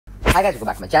Hi guys, welcome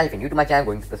back to my channel. If you're new to my channel,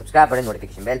 going to the subscribe button,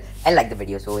 notification bell, and like the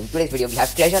video. So in today's video, we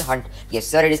have treasure hunt. Yes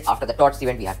sir, it is after the torch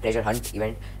event. We have treasure hunt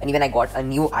event, and even I got a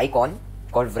new icon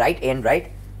called Wright and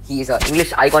Wright. He is an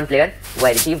English icon player who I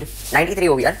received 93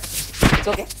 OVR. It's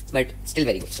okay, but still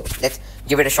very good. So let's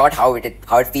give it a shot. How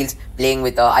it feels playing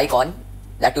with an icon,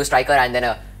 that two striker and then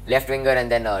a left winger and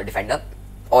then a defender.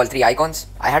 All three icons.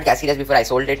 I had Casillas before, I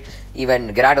sold it.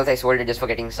 Even Gerard also I sold it just for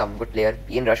getting some good player.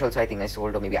 Ian Rush also I think I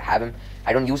sold, or maybe I have him.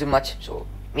 I don't use him much, so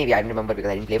maybe I don't remember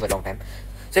because I didn't play for a long time.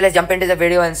 So let's jump into the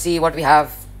video and see what we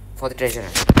have for the treasure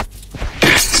hunt.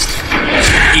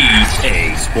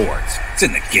 EA Sports. It's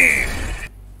in the game.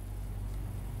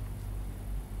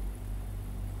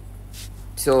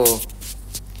 So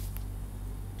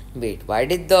wait, why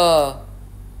did the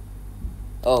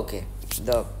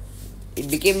it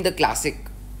became the classic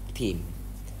theme.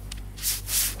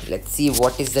 Let's see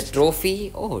what is the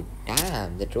trophy. Oh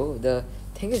damn, the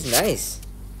thing is nice.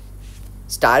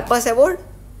 Star Pass award?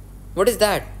 What is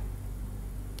that?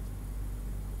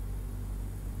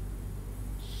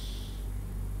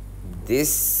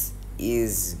 This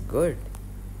is good.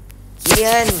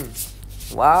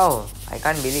 Kian! Wow, I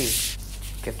can't believe.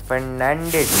 Okay,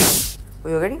 Fernandez. Oh,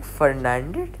 you're getting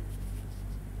Fernandez?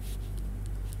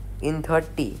 In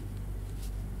 30.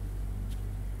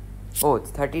 Oh,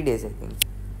 it's 30 days I think.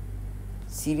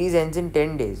 Series ends in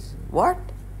 10 days. What?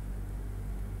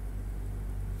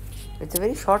 It's a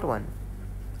very short one.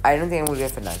 I don't think I'm going to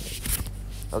get Fernandez.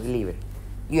 Okay, leave it.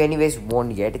 You anyways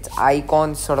won't get. It's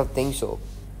icon sort of thing, so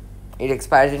it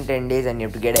expires in 10 days and you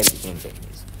have to get everything in 10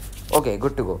 days. Okay,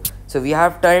 good to go. So we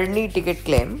have tourney ticket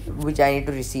claim, which I need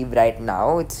to receive right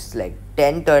now. It's like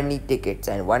 10 tourney tickets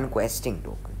and 1 questing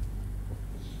token.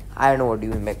 I don't know what do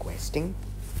you mean by questing.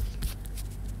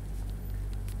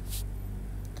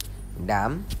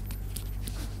 Damn.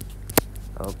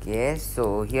 Okay,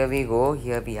 so here we go.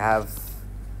 Here we have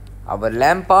our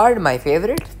Lampard, my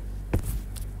favorite.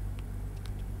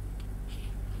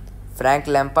 Frank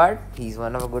Lampard. He's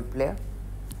one of a good player.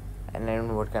 And I don't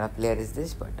know what kind of player is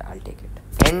this, but I'll take it.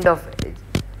 End of it.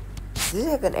 This is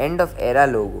like an end of era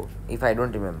logo, if I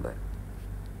don't remember.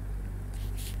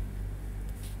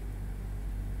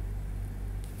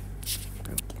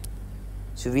 Okay.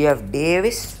 So we have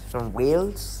Davis from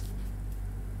Wales.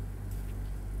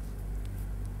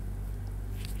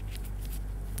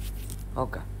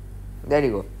 Okay, there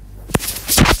you go.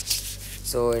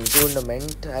 So in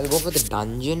tournament, I'll go for the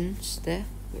dungeons there.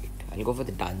 Wait, I'll go for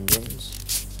the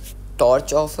dungeons.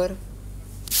 Torch offer.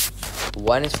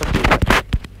 1 is for 200.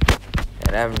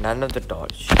 And I have none of the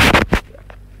torch.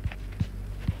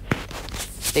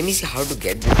 Let me see how to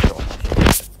get this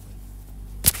torch.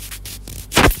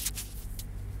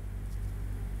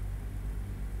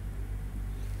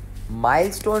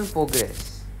 Milestone progress.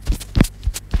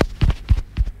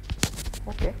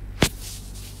 Okay.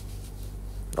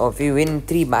 Oh, if you win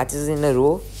 3 matches in a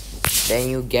row, then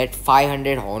you get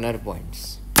 500 honor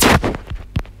points.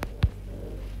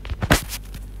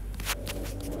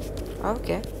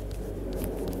 Okay.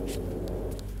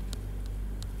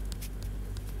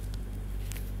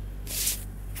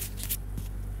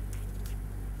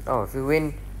 Oh, if you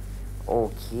win.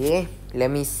 Okay.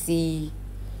 Let me see.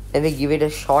 Let me give it a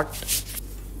shot.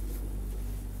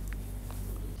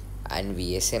 And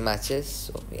VSA matches.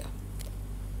 So yeah.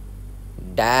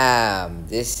 Damn,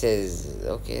 this is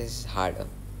okay. It's harder.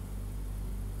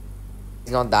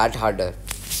 It's not that harder.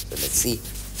 So let's see.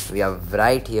 We have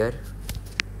right here.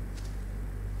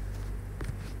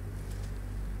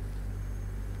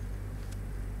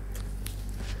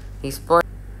 He's put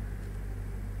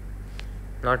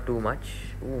not too much.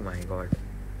 Oh my god,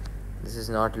 this is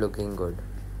not looking good.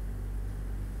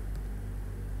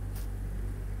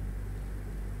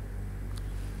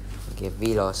 Okay,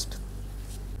 we lost.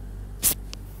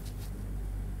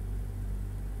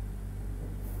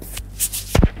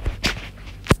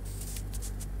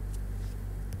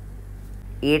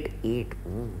 Eight.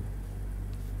 Ooh.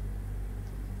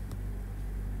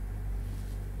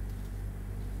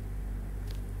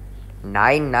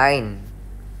 9.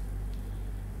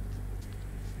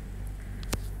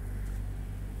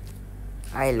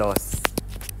 I lost.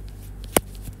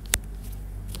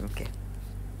 Okay.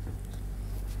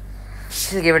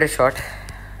 Let's give it a shot.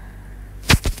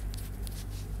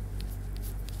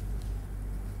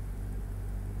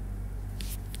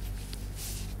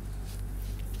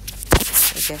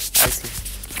 Okay, I'll see.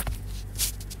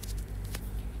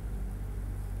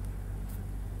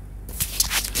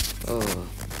 Oh,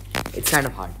 it's kind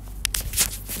of hard.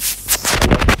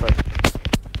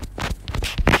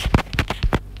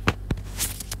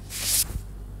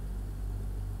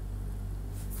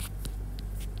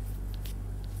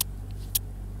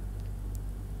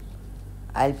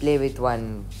 I'll play with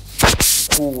one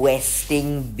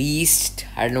questing beast.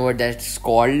 I don't know what that's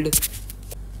called.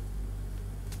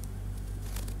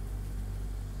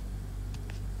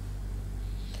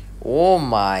 Oh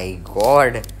my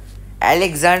god.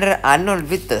 Alexander Arnold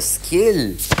with the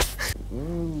skill.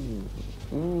 Ooh,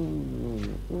 ooh,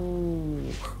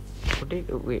 ooh.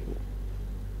 Wait.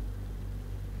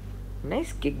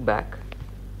 Nice kick back.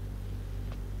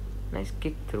 Nice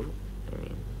kick through.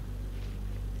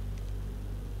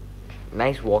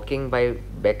 Nice walking by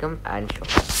Beckham and shot.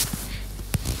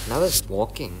 Now he's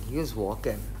walking. He was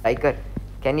walking. Striker,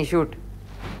 can he shoot?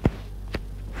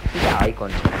 Yeah,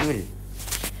 icon. He will.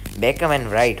 Beckham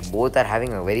and Wright both are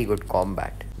having a very good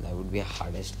combat. That would be a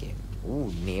hardest game.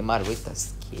 Ooh, Neymar with a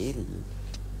skill.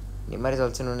 Neymar is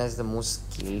also known as the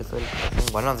most skillful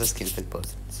person. One of the skillful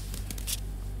persons.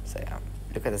 So yeah,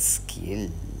 look at the skill.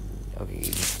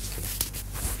 Okay,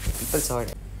 people saw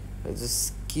it. There's a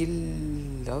skill.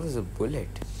 That was a bullet.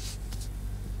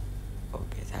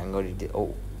 Okay, thank God it did.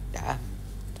 Oh, damn.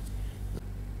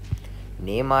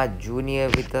 Neymar Jr.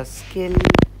 with a skill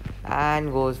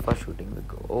and goes for shooting the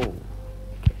goal. Oh,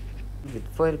 okay. With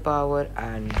full power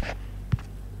and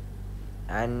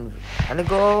a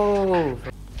goal.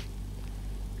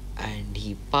 And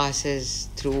he passes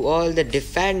through all the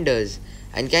defenders.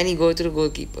 And can he go through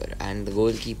goalkeeper? And the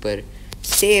goalkeeper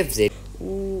saves it.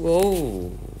 Ooh,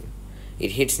 oh.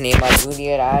 It hits Neymar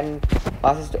Jr. and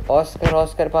passes to Oscar.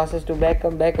 Oscar passes to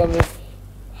Beckham. Beckham is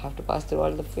have to pass through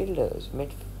all the fielders,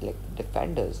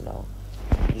 defenders now.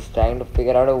 He's trying to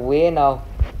figure out a way now.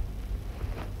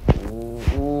 Ooh.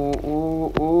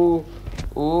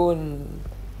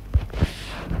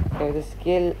 Okay, the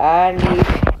skill and he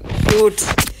shoots.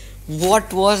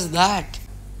 What was that?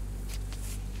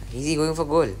 Is he going for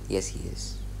goal? Yes, he is.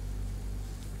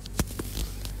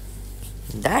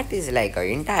 That is like an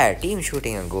entire team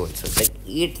shooting a goal. So it's like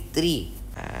 8-3.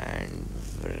 And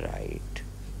right.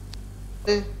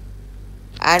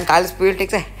 And Carlos Puyol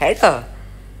takes a header.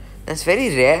 That's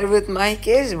very rare with my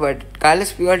case, but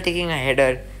Carlos Puyol taking a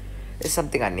header is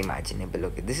something unimaginable.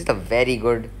 Okay, this is a very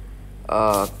good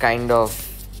kind of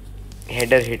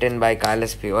header hidden by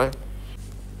Carlos Puyol.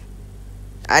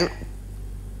 And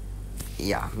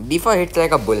yeah, before hits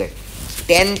like a bullet.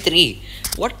 10-3.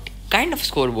 What kind of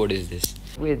scoreboard is this?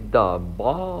 With the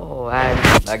ball,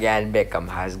 and again Beckham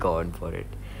has gone for it.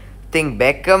 I think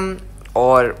Beckham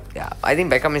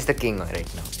is the king right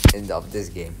now of this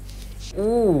game.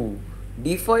 Ooh,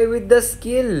 D5 with the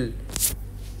skill.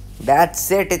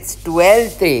 That's it. It's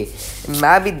 12-3.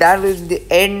 Maybe that is the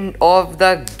end of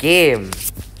the game.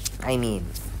 I mean,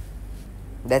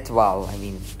 that's wow. I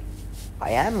mean,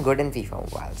 I am good in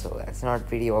FIFA well, so that's not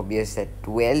pretty obvious that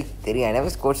 12-3. I never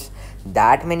scored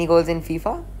that many goals in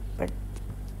FIFA, but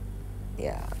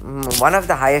yeah, one of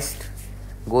the highest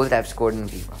goals I've scored in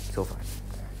FIFA so far.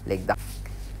 Like that.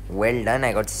 Well done.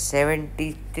 I got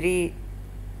 73.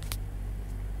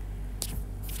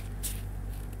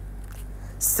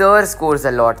 Sir scores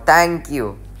a lot. Thank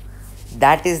you.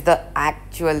 That is the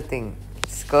actual thing.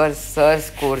 Sir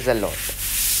scores a lot.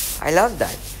 I love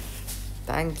that.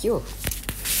 Thank you.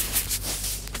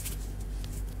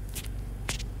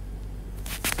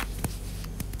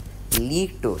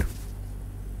 League Tour.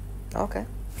 Okay.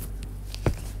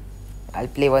 I'll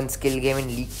play one skill game in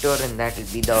League Tour and that will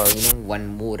be the, one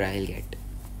more I'll get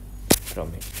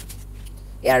from it.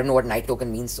 Yeah, I don't know what night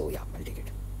token means, so yeah, I'll take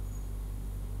it.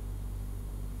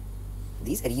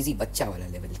 These are easy bacha wala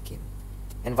level game.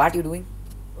 And what are you doing?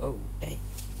 Oh, dang.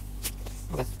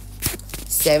 Okay.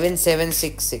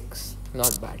 7766.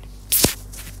 Not bad.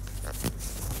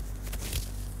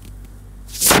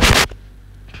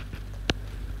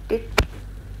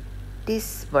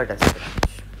 This but a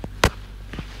scratch.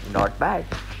 Not bad.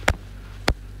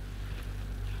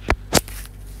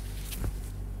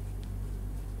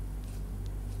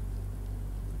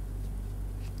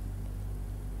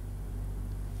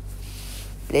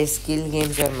 Play skill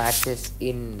games or matches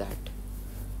in that.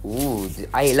 Ooh,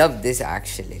 I love this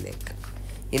actually. Like,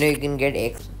 you can get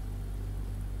X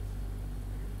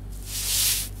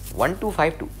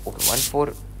 1252. Okay,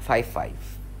 1455.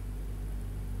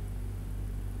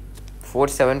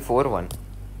 4741.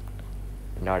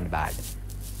 Not bad.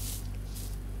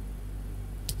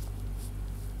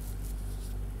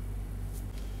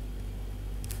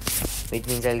 Which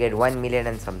means I'll get 1 million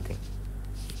and something.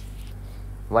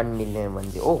 1 million,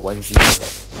 1 0. Oh, 1 0.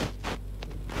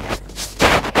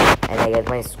 And I get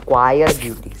my Squire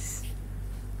Beauties.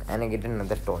 And I get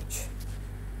another torch.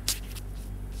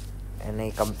 And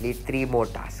I complete 3 more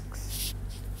tasks.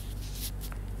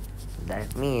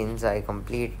 That means I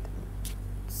complete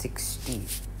 60.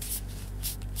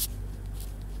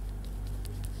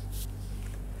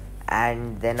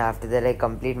 and then after that I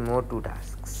complete more 2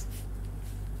 tasks.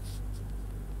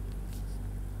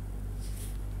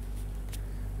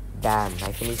 Damn,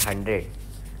 I finished 100.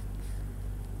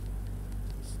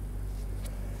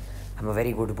 I'm a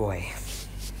very good boy.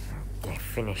 Okay,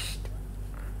 finished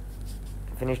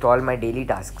all my daily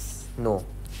tasks. No,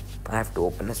 I have to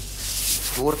open a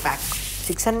store pack.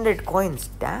 600 coins.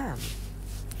 Damn,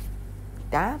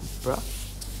 bro.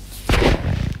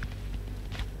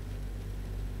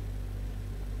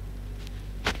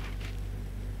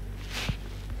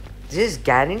 This is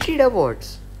guaranteed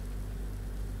awards.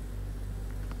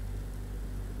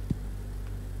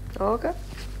 Okay.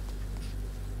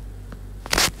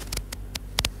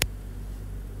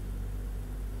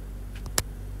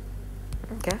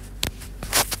 Okay.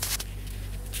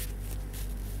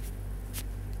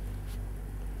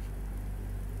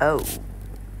 Oh.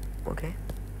 Okay.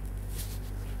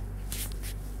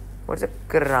 What's a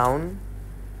crown?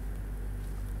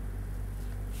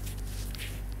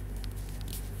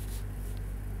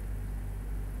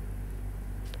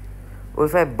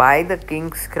 If I buy the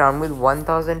king's crown with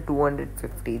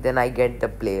 1250, then I get the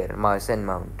player Marcin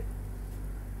Mount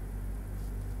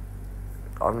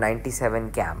of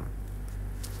 97 cam.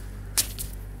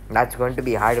 That's going to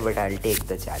be hard, but I'll take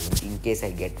the challenge in case I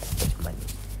get that much money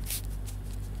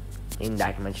in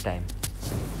that much time.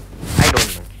 I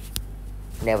don't know.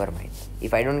 Never mind.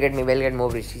 If I don't get, maybe I'll get more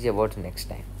prestige awards next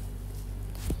time.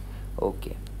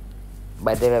 Okay.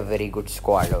 But they have a very good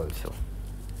squad also.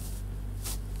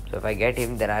 So if I get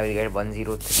him, then I will get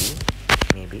 103,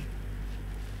 maybe.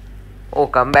 Oh,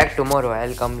 come back tomorrow.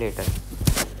 I'll come later.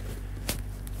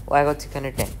 Oh, I got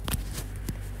 610.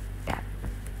 Damn.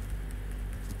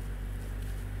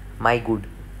 My good.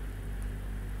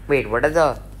 Wait, what are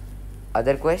the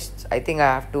other quests? I think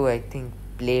I have to,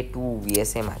 play 2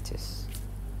 VSA matches.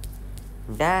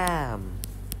 Damn.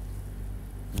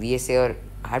 VSA or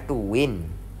I have to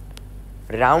win.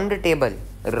 Round table.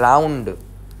 Round.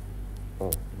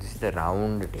 Oh, this is the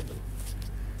round table.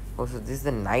 Oh, so this is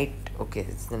the night. Okay,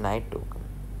 this is the night token.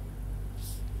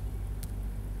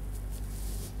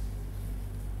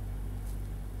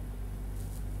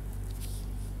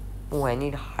 Oh, I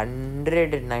need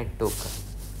 100 night token.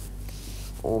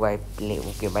 Oh, by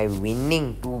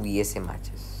winning 2 VSA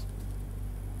matches.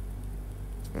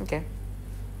 Okay.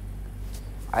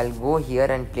 I'll go here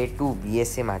and play 2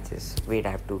 VSA matches. Wait,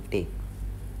 I have to take.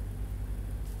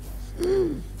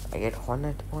 I get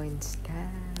 100 points.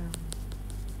 Damn.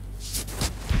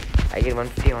 I get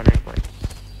 150 100 points.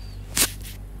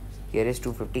 Here is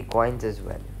 250 coins as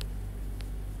well.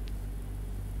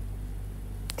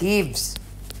 Thieves.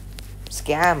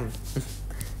 Scam.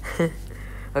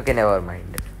 Okay, never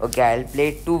mind. Okay, I'll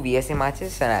play 2 VSA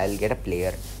matches and I'll get a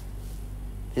player.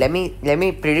 Let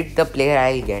me predict the player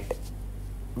I'll get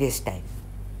this time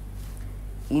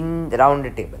in the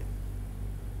round table.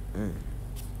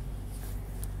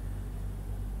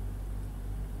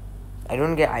 I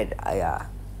don't get.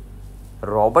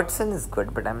 Robertson is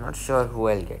good, but I'm not sure who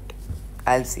I'll get.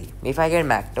 I'll see. If I get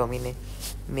McTominay,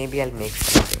 maybe I'll make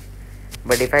something.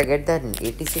 But if I get the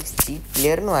 86 cheap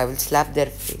player, no, I will slap their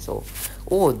face.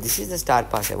 Oh, this is the Star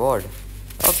Pass award.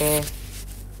 Okay.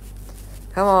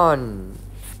 Come on.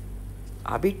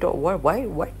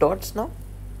 Why Tots now?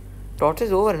 Tots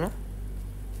is over, no?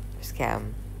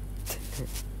 Scam.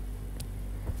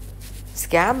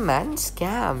 Scam, man.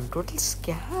 Scam. Total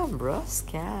scam, bro.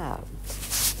 Scam.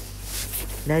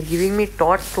 They're giving me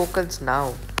Tots tokens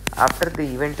now. After the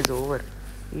event is over.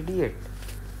 Idiot.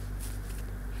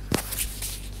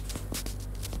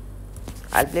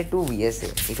 I'll play 2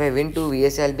 VSA. If I win 2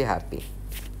 VSA, I'll be happy.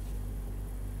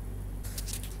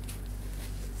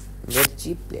 They're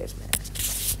cheap players, man.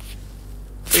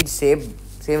 It's same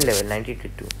level,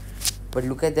 92. But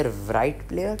look at their right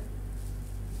player.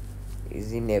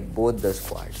 Is in both the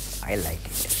squads. I like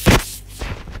it.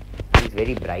 He's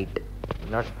very bright.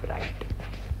 Not bright.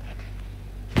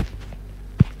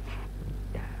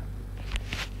 Damn.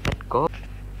 Let go.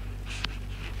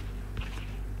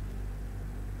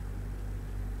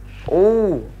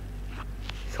 Oh,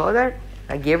 saw that?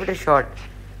 I gave it a shot,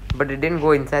 but it didn't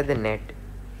go inside the net.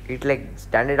 It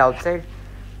standed outside,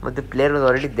 but the player was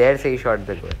already there, so he shot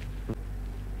the goal.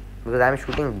 Because I'm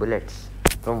shooting bullets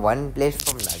from one place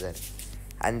from another,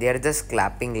 and they are just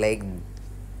clapping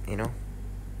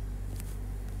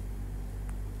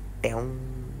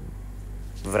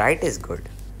Wright is good.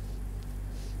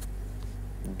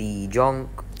 De Jong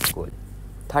goal.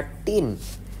 13.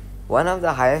 One of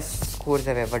the highest scores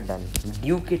I've ever done.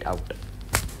 Duke it out.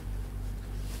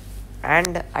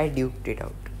 And I duked it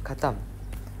out. Khatam.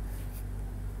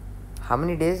 How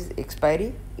many days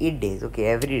expiry? 8 days. Okay,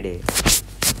 every day.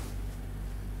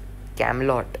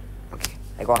 Camelot. Okay,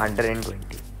 I got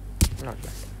 120. Not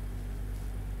bad.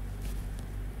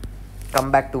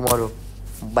 Come back tomorrow.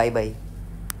 Bye bye.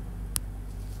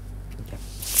 Okay.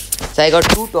 So I got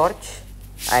 2 torch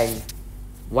and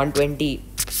 120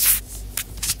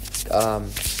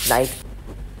 night.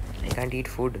 I can't eat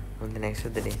food on the next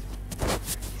of the day.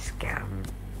 Scam.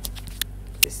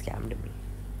 Just scammed me.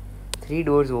 3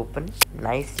 doors open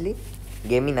nicely.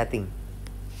 Gave me nothing.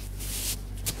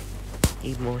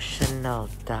 Emotional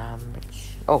damage.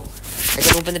 Oh, I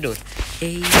can open the door.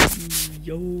 Hey,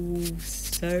 yo,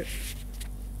 sir.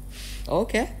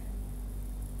 Okay.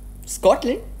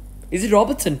 Scotland? Is it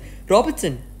Robertson?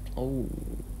 Robertson. Oh,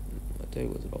 I thought it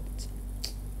was Robertson.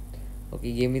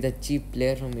 Okay, gave me the cheap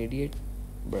player from Idiot.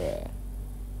 Bruh.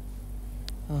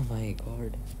 Oh my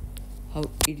god. How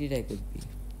idiot I could be.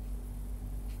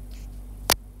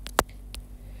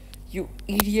 You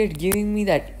idiot giving me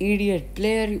that idiot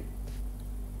player.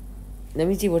 Let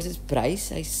me see what's his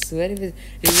price. I swear his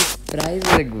price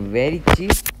is like very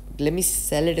cheap. Let me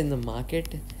sell it in the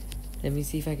market. Let me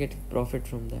see if I get profit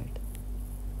from that.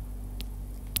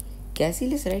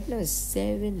 Casillas right now is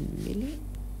 7 million.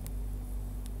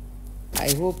 I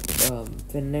hope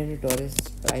Fernando Torres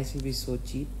price will be so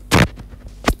cheap.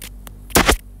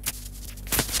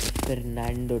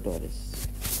 Fernando Torres.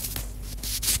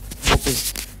 Hope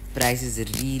his price is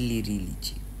really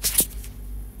cheap.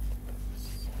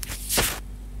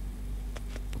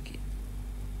 Okay.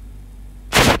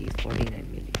 He's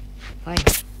 49 million. Fine.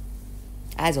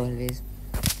 As always.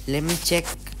 Let me check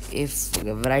if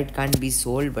Wright can't be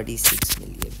sold, but he's 6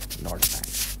 million. Not bad.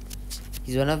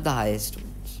 He's one of the highest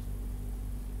ones.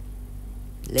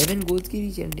 11 goals ki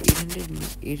reach and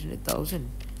 800,000.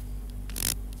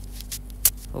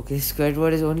 Okay, squad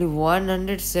word is only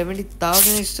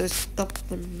 170,000. It's just tough.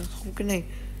 How can I?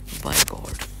 My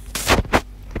god.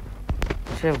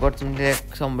 Should have got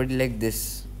somebody like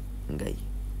this guy.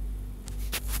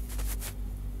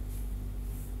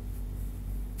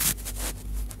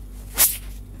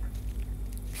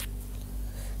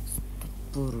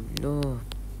 No.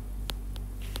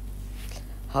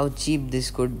 How cheap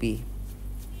this could be.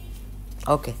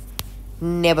 Okay.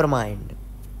 Never mind.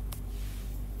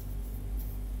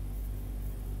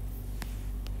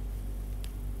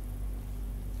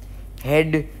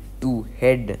 Head to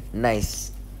head.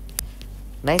 Nice.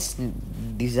 Nice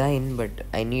design, but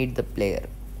I need the player.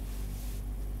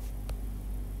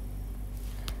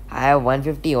 I have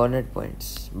 150 honored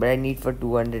points, but I need for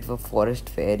 200 for Forest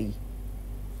Fairy.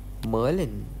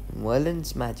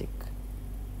 Merlin's magic.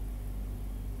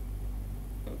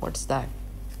 What's that?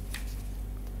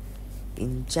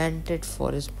 Enchanted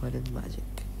Forest Merlin's magic.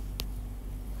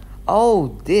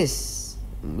 Oh, this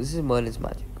is Merlin's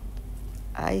magic.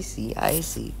 I see.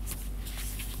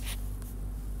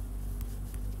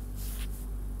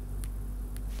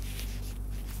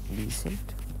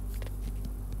 Decent.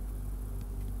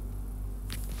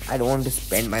 I don't want to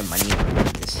spend my money on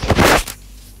this.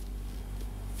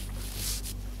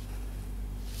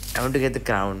 I want to get the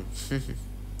crown.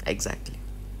 Exactly.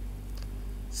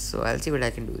 So I'll see what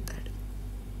I can do with that.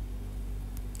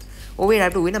 Oh wait, I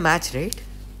have to win a match, right?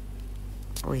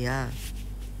 Oh yeah.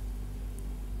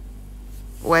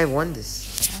 Oh, I won this.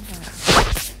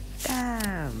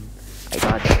 Damn. I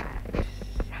got it.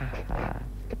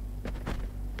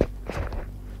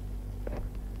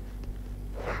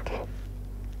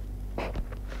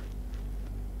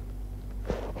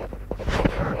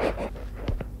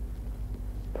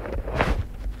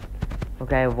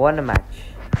 Okay, I won a match.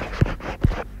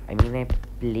 I mean, I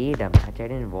played a match. I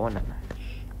didn't won a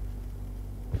match.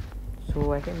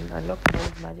 So I can unlock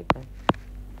more magic now.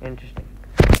 Interesting.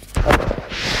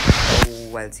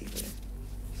 Oh, I'll see.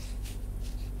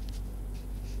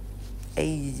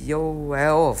 Hey, yo,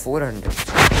 oh, 400.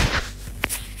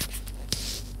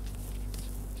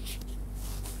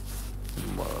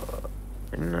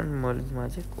 Not Merlin's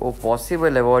magic. Oh,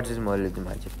 possible awards is Merlin's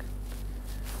magic.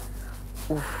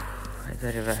 Oof. I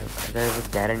thought it was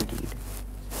guaranteed.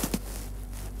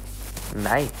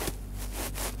 Night.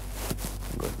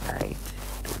 Good night.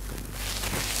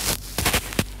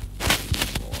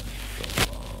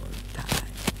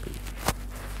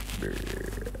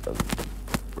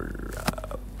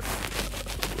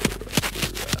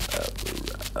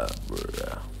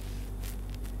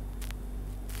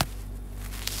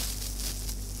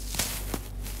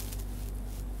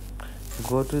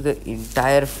 Go to the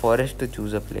entire forest to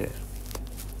choose a player.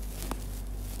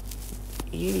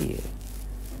 Idiot.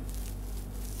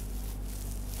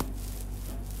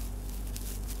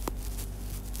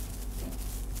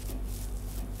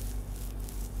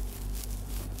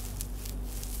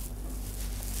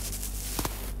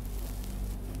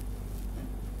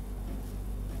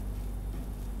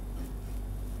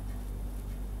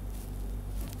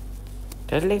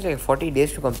 That takes like 40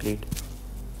 days to complete.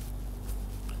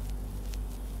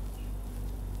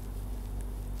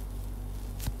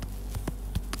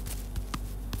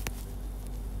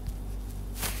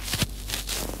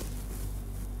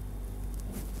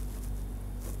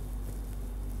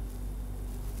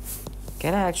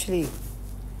 Can I actually...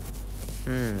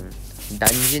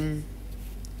 Dungeon...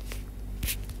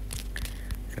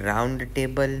 Round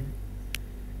table...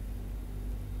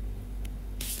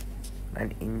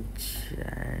 and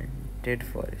enchanted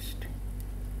forest.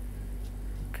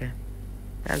 Okay.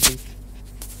 I'll see.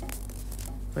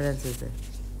 What else is there?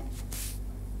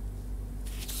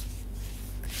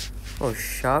 Oh,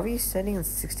 Shavi is selling on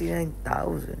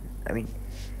 69,000. I mean,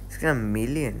 69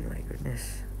 million. My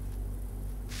goodness.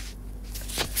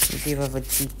 Let's see if I have a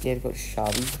cheap player called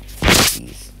Shavi.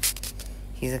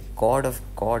 He's a god of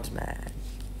gods, man.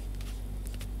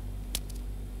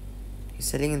 He's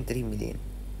selling in 3 million.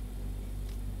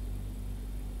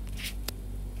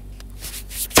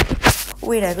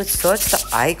 Wait, I could search the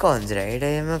icons, right? I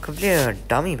am a complete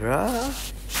dummy, bro.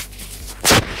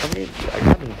 Completely a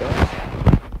dummy, bro.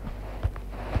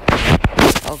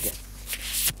 Okay.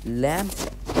 Lamp.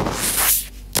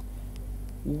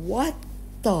 What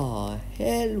the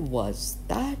hell was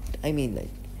that? I mean,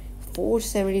 like,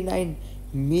 479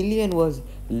 million was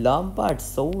Lampard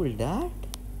sold at?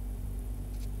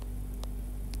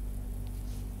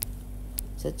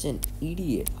 Such an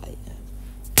idiot I am.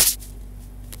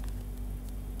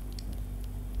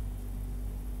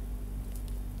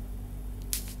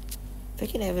 If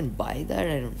I can even buy that,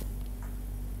 I don't know.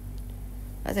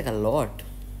 That's like a lot.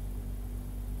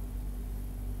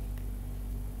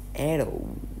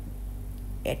 Edo.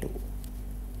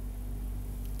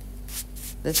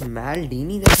 That's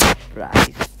Maldini, that's a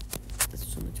price. That's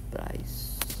so much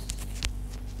price.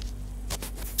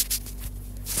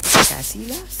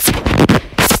 Casillas?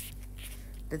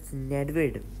 That's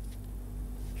Nedved.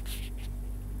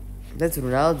 That's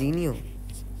Ronaldinho.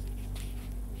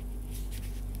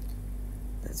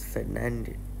 That's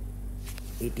Fernandez.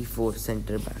 84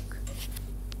 centre back.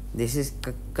 This is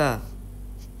Kakka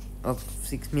of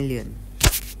 6 million.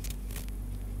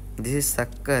 This is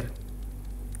Sakkar.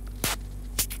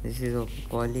 This is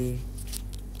Okoli.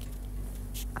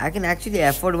 I can actually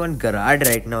afford one Garage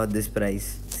right now at this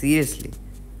price. Seriously.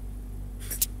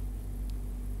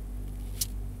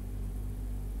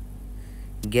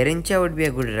 Gerincha would be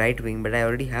a good right wing, but I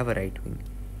already have a right wing.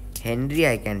 Henry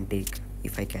I can take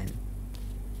if I can.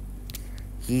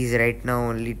 He's right now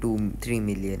only 3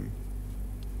 million.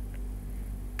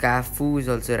 Cafu is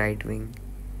also right wing.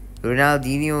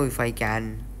 Ronaldinho if I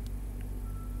can.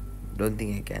 Don't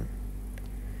think I can.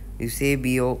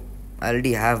 Eusebio, I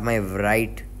already have my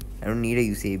right. I don't need a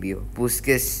Eusebio.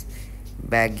 Puskas,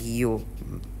 Baggio,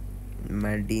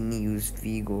 Maldini, use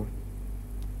Figo.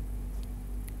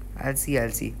 I'll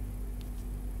see.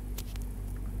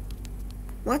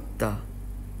 What the?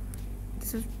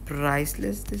 This is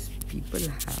priceless. This people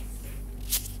have.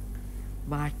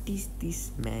 What is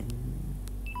this, man?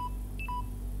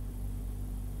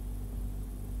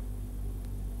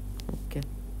 Okay.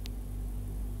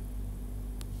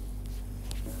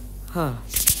 Huh.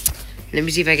 Let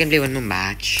me see if I can play one more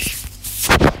match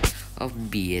of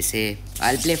BSA.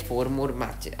 I'll play 4 more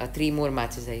matches, 3 more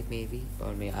matches, maybe,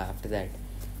 or maybe after that.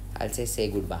 I'll say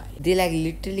goodbye. They like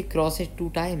literally cross it 2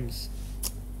 times.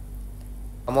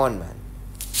 Come on, man.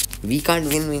 We can't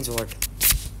win means what?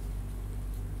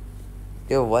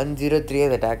 They're 103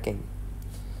 is attacking.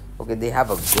 Okay, they have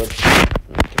a good.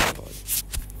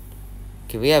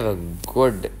 Okay, we have a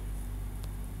good.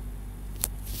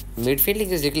 Midfielding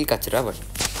is little kachra, but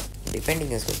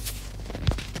defending is good.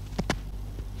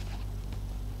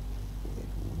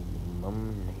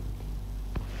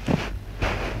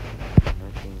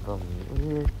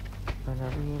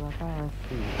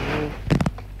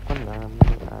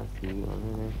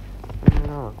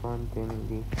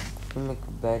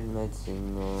 Bad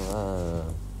medicine.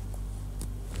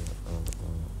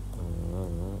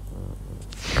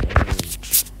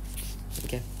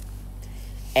 Okay.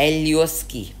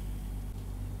 Elioski.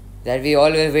 That we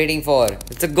all were waiting for.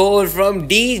 It's a goal from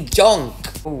D. Jong.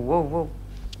 Whoa.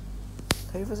 I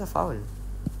thought it was a foul.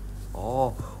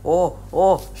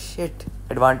 Oh, shit.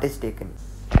 Advantage taken.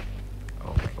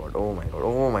 Oh my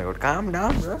god. Calm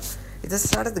down, bro. It's the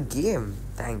start of the game.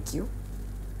 Thank you.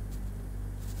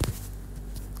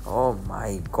 Oh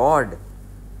my god.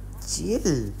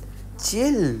 Chill.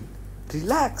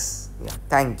 Relax. Yeah,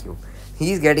 thank you.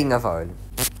 He's getting a foul.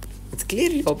 It's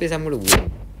clearly obvious I'm going to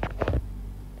win.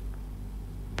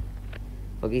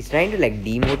 Okay, he's trying to like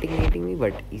demotivating me,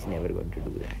 but he's never going to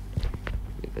do that.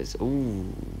 Because, ooh.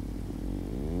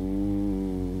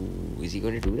 is he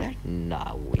going to do that?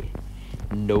 No way.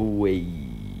 No way.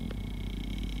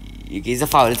 Okay, it's a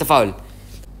foul. It's a foul.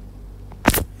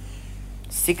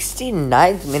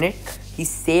 69th minute. He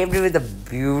saved it with a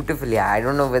beautifully. I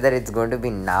don't know whether it's going to be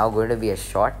a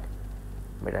shot,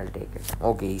 but I'll take it.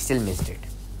 Okay, he still missed it.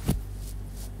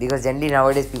 Because generally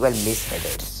nowadays people miss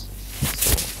headers.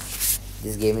 So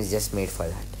this game is just made for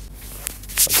that.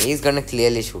 Okay, he's gonna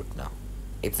clearly shoot now.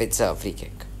 If it's a free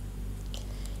kick.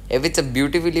 If it's a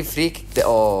beautifully free kick,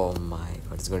 oh my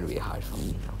god, it's going to be hard for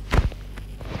me now.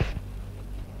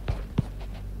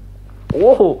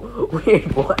 Oh,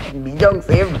 wait, what? De Jong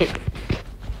saved it.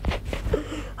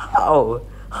 How?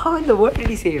 How in the world did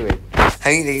he save it? I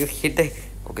mean, they hit the...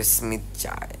 Okay, Smith...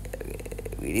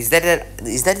 Wait, is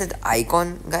that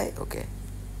icon guy? Okay.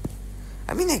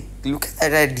 I mean, like, look at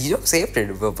that. De Jong saved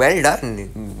it. Well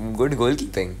done. Good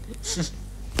goalkeeping.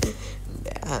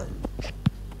 Damn.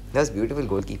 That was beautiful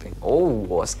goalkeeping. Oh,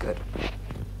 Oscar.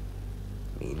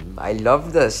 I mean, I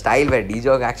loved the style where De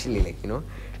Jong actually, like, you know,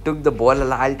 took the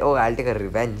ball. I'll take a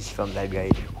revenge from that guy.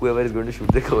 Whoever is going to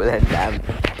shoot the goal, and damn.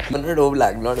 Not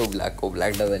Oblak.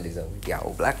 Oblak doesn't deserve it. Yeah,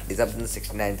 Oblak deserved in the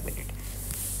 69th minute.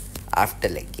 After,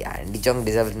 like, yeah, and De Jong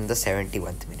deserved in the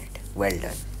 71th minute. Well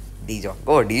done. De Jong.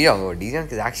 Oh, De Jong. Oh, De Jong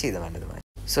is actually the man of the match.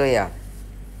 So, yeah.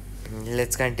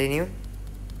 Let's continue.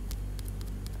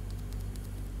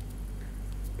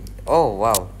 Oh,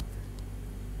 wow.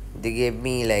 They gave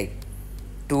me, like,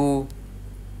 2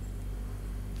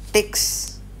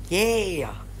 ticks.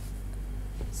 Yeah.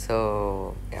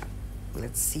 So, yeah.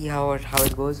 Let's see how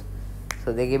it goes.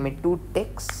 So, they gave me 2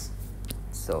 ticks.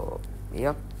 So,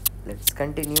 yep. Let's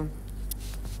continue.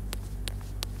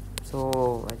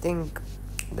 So, I think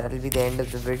that will be the end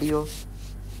of the video.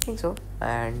 I think so.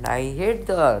 And I hate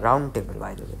the round table,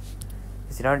 by the way.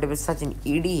 This round table is such an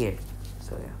idiot.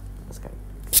 So, yeah. That's kind of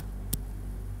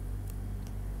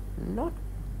not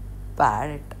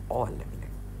bad at all. I mean,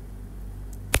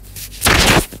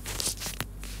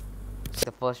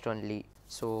 the first only.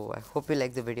 So I hope you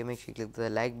like the video. Make sure you click the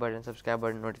like button, subscribe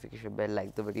button, notification bell,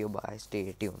 like the video. Bye.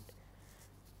 Stay tuned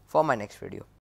for my next video.